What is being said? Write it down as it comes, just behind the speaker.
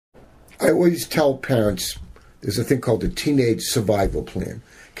I always tell parents there's a thing called the Teenage Survival Plan.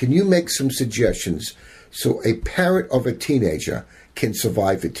 Can you make some suggestions so a parent of a teenager can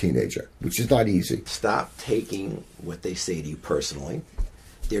survive a teenager, which is not easy? Stop taking what they say to you personally.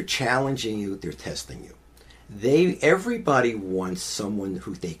 They're challenging you, they're testing you. Everybody wants someone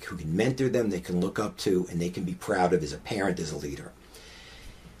who can mentor them, they can look up to, and they can be proud of as a parent, as a leader.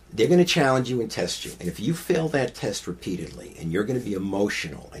 They're going to challenge you and test you. And if you fail that test repeatedly, and you're going to be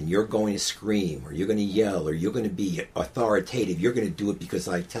emotional, and you're going to scream, or you're going to yell, or you're going to be authoritative, you're going to do it because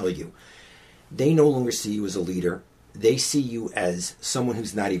I tell you, they no longer see you as a leader. They see you as someone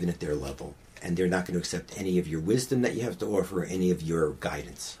who's not even at their level. And they're not going to accept any of your wisdom that you have to offer, or any of your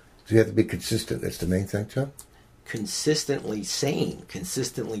guidance. So you have to be consistent. That's the main thing, Joe? Consistently sane,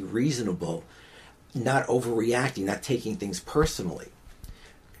 consistently reasonable, not overreacting, not taking things personally.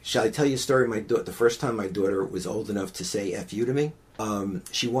 Shall I tell you a story? The first time my daughter was old enough to say F you to me,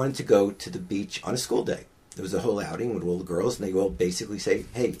 she wanted to go to the beach on a school day. There was a whole outing with all the girls, and they all basically say,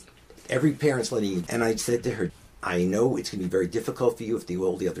 hey, every parent's letting you. And I said to her, I know it's going to be very difficult for you if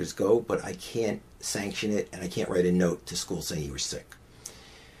all the others go, but I can't sanction it, and I can't write a note to school saying you were sick.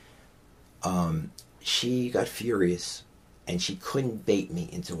 She got furious, and she couldn't bait me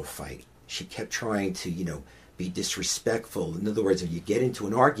into a fight. She kept trying to, be disrespectful. In other words, if you get into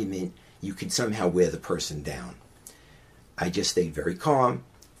an argument, you can somehow wear the person down. I just stayed very calm.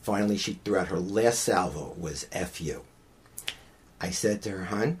 Finally, she threw out her last salvo was F you. I said to her,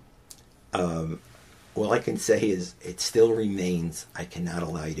 hon, all I can say is it still remains, I cannot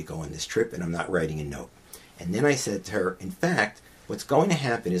allow you to go on this trip, and I'm not writing a note. And then I said to her, in fact, what's going to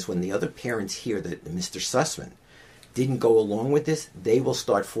happen is when the other parents hear that Mr. Sussman didn't go along with this, they will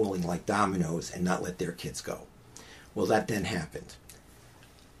start falling like dominoes and not let their kids go. Well, that then happened.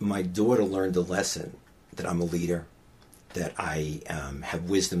 My daughter learned a lesson that I'm a leader, that I have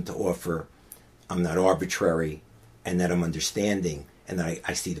wisdom to offer, I'm not arbitrary, and that I'm understanding, and that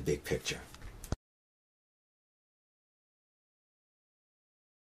I see the big picture.